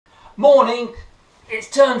Morning. It's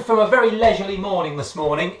turned from a very leisurely morning this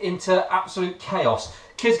morning into absolute chaos.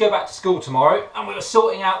 Kids go back to school tomorrow and we were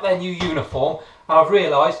sorting out their new uniform, and I've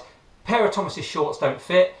realised a pair of Thomas's shorts don't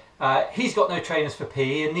fit. He's got no trainers for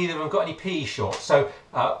PE and neither of them got any PE shorts, so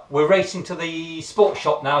we're racing to the sports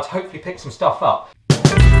shop now to hopefully pick some stuff up.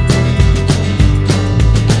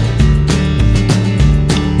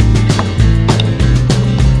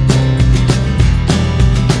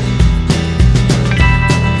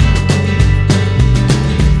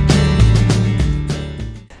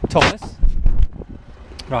 Thomas,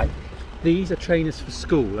 right, these are trainers for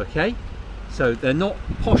school, okay? So they're not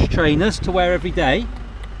posh trainers to wear every day.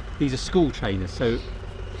 These are school trainers, so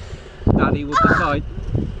Daddy will decide.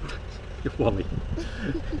 Wally,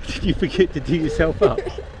 did you forget to do yourself up?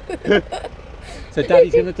 So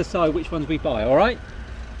Daddy's going to decide which ones we buy, all right?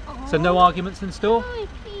 So no arguments in store?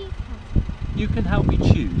 You can help me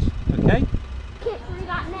choose, okay? Kick it through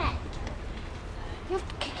that net. You have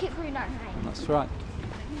to kick it through that net. That's right.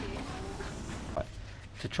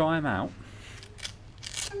 To try them out,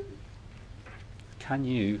 can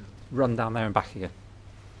you run down there and back again?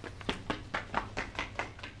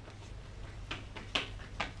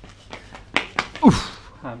 Oof!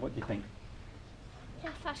 And what do you think?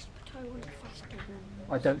 They're fast, but I want a faster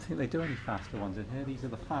one. I don't think they do any faster ones in here. These are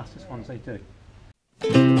the fastest ones they do.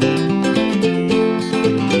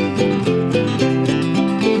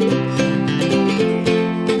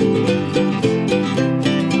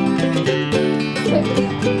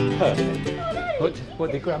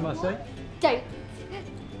 What did Grandma say? Don't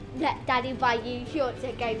let Daddy buy you shorts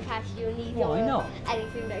that go past your knees. Why or not?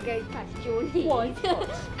 anything that goes past your knees. Why not?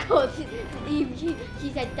 Because she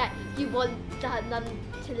said that you want none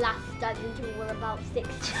to last us until we're about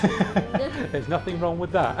 16. There's nothing wrong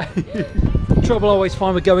with that. The trouble I always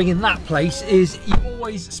find with going in that place is you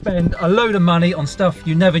always spend a load of money on stuff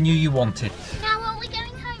you never knew you wanted. Now are we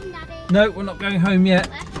going home, Daddy? No, we're not going home yet.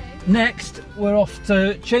 Where to? Next, we're off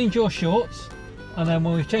to change your shorts. And then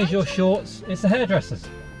when we've changed your shorts, it's the hairdressers.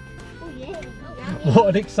 Oh yeah. What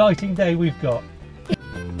an exciting day we've got.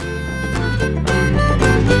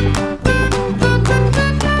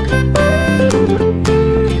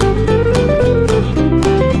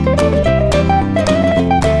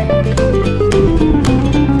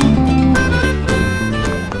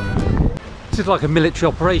 This is like a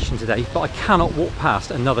military operation today, but I cannot walk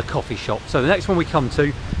past another coffee shop. So the next one we come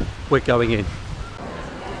to, we're going in.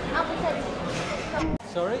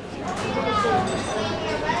 Sorry?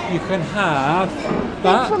 You can have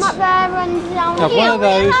that. From up there and down Have here. one of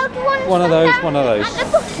those, one of those, one of those. At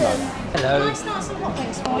the bottom. Hello. Can I start some hot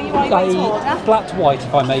drinks for you? Are you ready to order? A flat white,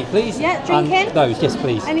 if I may, please. Yeah, drinking? And those, yes,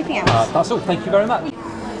 please. Anything else? That's all. Thank you very much.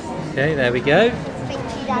 Okay, there we go. Thank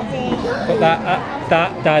you, Daddy. Put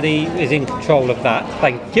that Daddy is in control of that.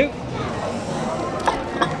 Thank you.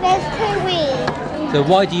 There's 2 wheels. So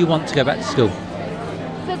why do you want to go back to school?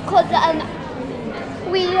 Because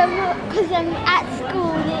at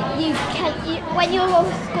school when you're at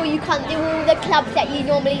school you can't do all the clubs that you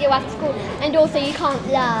normally do at school, and also you can't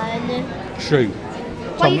learn. True.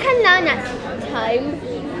 Well, you can learn at home,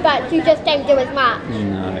 but you just don't do as much.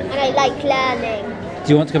 No. And I like learning. Do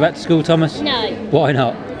you want to go back to school, Thomas? No. Why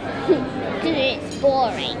not? Because it's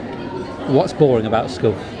boring. What's boring about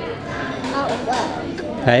school? Hard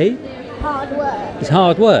work. Hey? Hard work. It's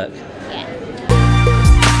hard work. Yeah.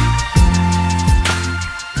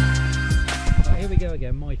 Here we go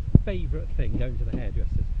again, my favourite thing, going to the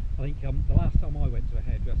hairdressers. I think the last time I went to a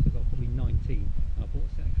hairdresser's I was probably 19, and I bought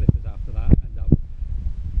a set of clippers after that, and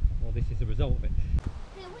well, this is the result of it.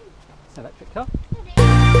 It's an electric car.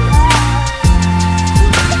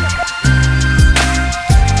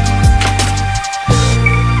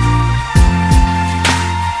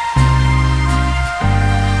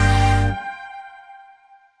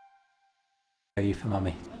 Are you for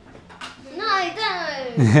mummy? No,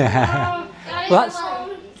 don't. Well,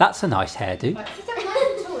 that's a nice hairdo.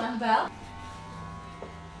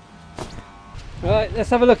 Right, let's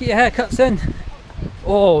have a look at your haircuts then.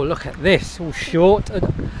 Oh, look at this, all short.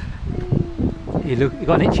 You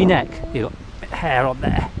got an itchy neck. You got hair on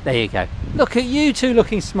there. There you go. Look at you two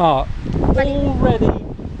looking smart. All ready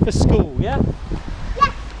for school, yeah?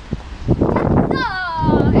 Yes.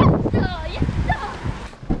 Yes, sir.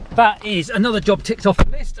 That is another job ticked off the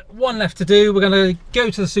list. One left to do. We're going to go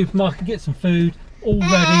to the supermarket, get some food, all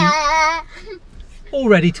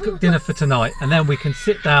ready to cook dinner for tonight, and then we can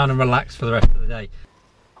sit down and relax for the rest of the day.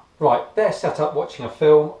 Right, they're set up watching a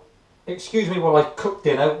film. Excuse me while I cook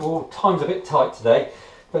dinner. Well, time's a bit tight today,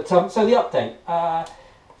 but so the update.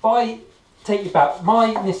 If I take you back.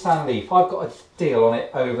 My Nissan Leaf, I've got a deal on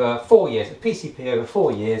it over 4 years, a PCP over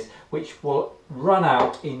 4 years, which will run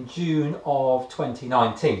out in June of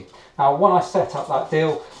 2019. Now, when I set up that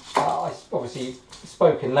deal, I obviously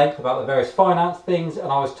spoke in length about the various finance things,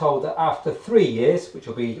 and I was told that after 3 years, which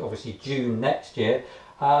will be obviously June next year,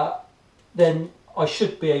 then I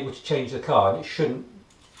should be able to change the car, and it shouldn't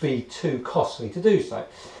be too costly to do so.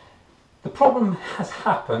 The problem has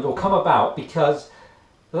happened or come about because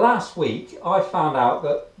last week I found out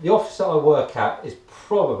that the office that I work at is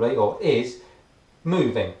probably, or is,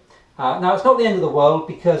 moving. Now, it's not the end of the world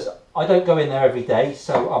because I don't go in there every day,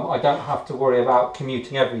 so I don't have to worry about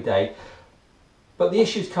commuting every day. But the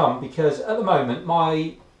issues come because at the moment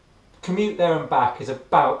my commute there and back is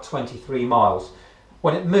about 23 miles.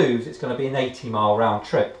 When it moves, it's going to be an 80-mile round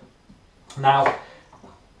trip. Now,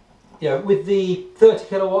 you know, with the 30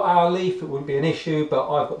 kilowatt hour Leaf, it wouldn't be an issue,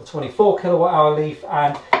 but I've got the 24 kilowatt hour Leaf,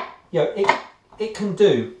 and you know, it can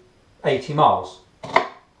do 80 miles.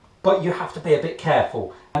 But you have to be a bit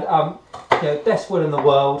careful. And you know, best will in the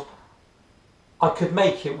world, I could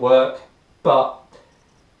make it work, but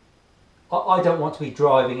I don't want to be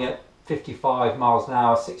driving at 55 miles an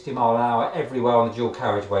hour, 60 miles an hour everywhere on the dual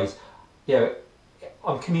carriageways. You know,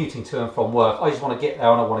 I'm commuting to and from work. I just want to get there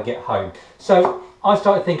and I want to get home. So I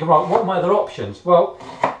started thinking, right, what are my other options? Well,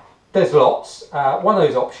 there's lots. One of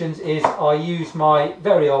those options is I use my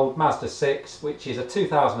very old Mazda 6, which is a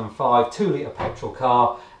 2005 2-litre petrol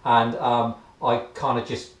car, and I kind of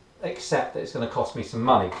just accept that it's going to cost me some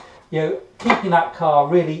money. You know, keeping that car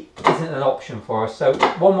really isn't an option for us, so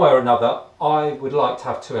one way or another I would like to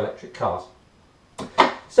have 2 electric cars.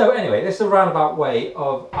 So anyway, this is a roundabout way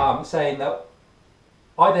of saying that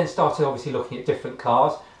I then started obviously looking at different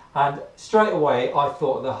cars, and straight away I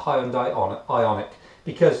thought of the Hyundai Ioniq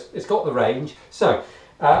because it's got the range. So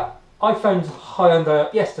I phoned Hyundai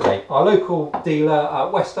up yesterday, our local dealer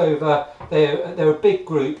at Westover. They're a big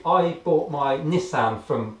group. I bought my Nissan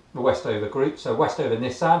from the Westover group, so Westover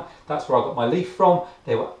Nissan, that's where I got my Leaf from.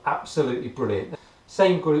 They were absolutely brilliant.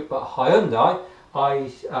 Same group but Hyundai.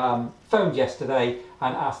 I phoned yesterday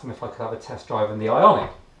and asked them if I could have a test drive in the Ioniq.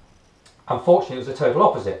 Unfortunately, it was the total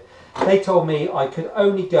opposite. They told me I could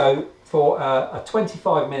only go for a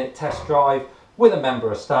 25-minute test drive with a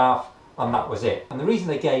member of staff, and that was it. And the reason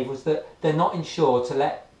they gave was that they're not insured to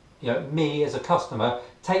let me as a customer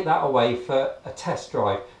take that away for a test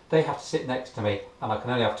drive. They have to sit next to me, and I can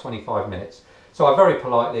only have 25 minutes. So I very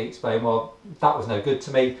politely explained, well, that was no good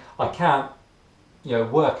to me. I can't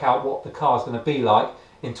work out what the car's going to be like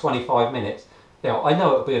in 25 minutes. I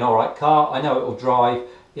know it'll be an alright car, I know it'll drive.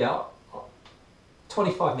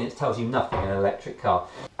 25 minutes tells you nothing in an electric car.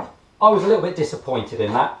 I was a little bit disappointed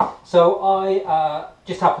in that, so I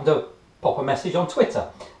just happened to pop a message on Twitter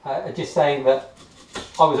just saying that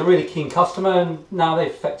I was a really keen customer and now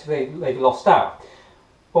they've lost out.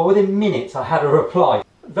 Well, within minutes I had a reply.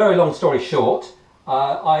 Very long story short,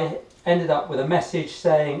 I ended up with a message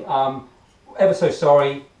saying, ever so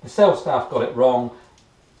sorry, the sales staff got it wrong,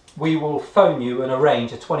 we will phone you and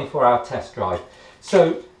arrange a 24-hour test drive.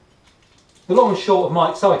 So the long and short of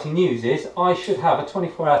my exciting news is I should have a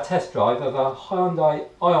 24-hour test drive of a Hyundai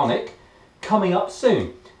Ioniq coming up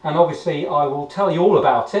soon, and obviously I will tell you all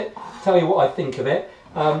about it, tell you what I think of it.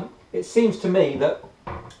 It seems to me that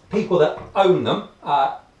people that own them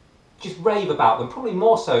just rave about them, probably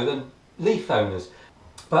more so than Leaf owners.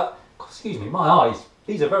 But excuse me, my eyes,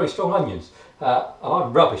 these are very strong onions, and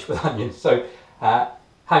I'm rubbish with onions, so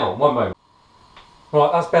hang on one moment.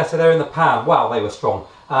 Right, that's better, they're in the pan. Wow, they were strong.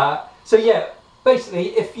 So yeah,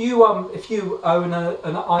 basically, if you own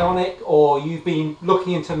an Ioniq or you've been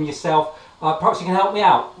looking into them yourself, perhaps you can help me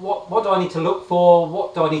out. What do I need to look for?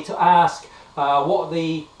 What do I need to ask? What are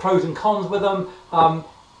the pros and cons with them?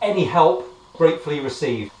 Any help, gratefully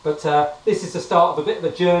received. But this is the start of a bit of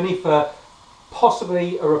a journey for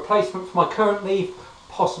possibly a replacement for my current Leaf,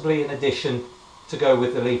 possibly an addition to go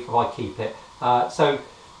with the Leaf if I keep it. So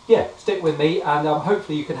yeah, stick with me, and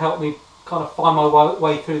hopefully you can help me kind of find my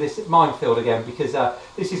way through this minefield again, because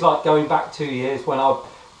this is like going back 2 years when I was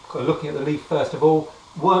looking at the Leaf first of all.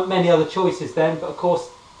 Weren't many other choices then, but of course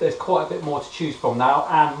there's quite a bit more to choose from now,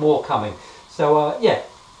 and more coming. So yeah,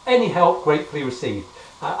 any help gratefully received.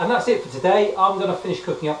 And that's it for today. I'm going to finish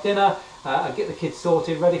cooking up dinner and get the kids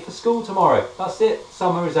sorted, ready for school tomorrow. That's it,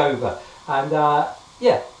 summer is over. And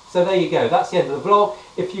yeah, so there you go, that's the end of the vlog.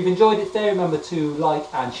 If you've enjoyed it today, remember to like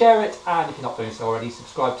and share it, and if you're not doing so already,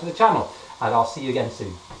 subscribe to the channel, and I'll see you again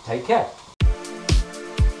soon. Take care.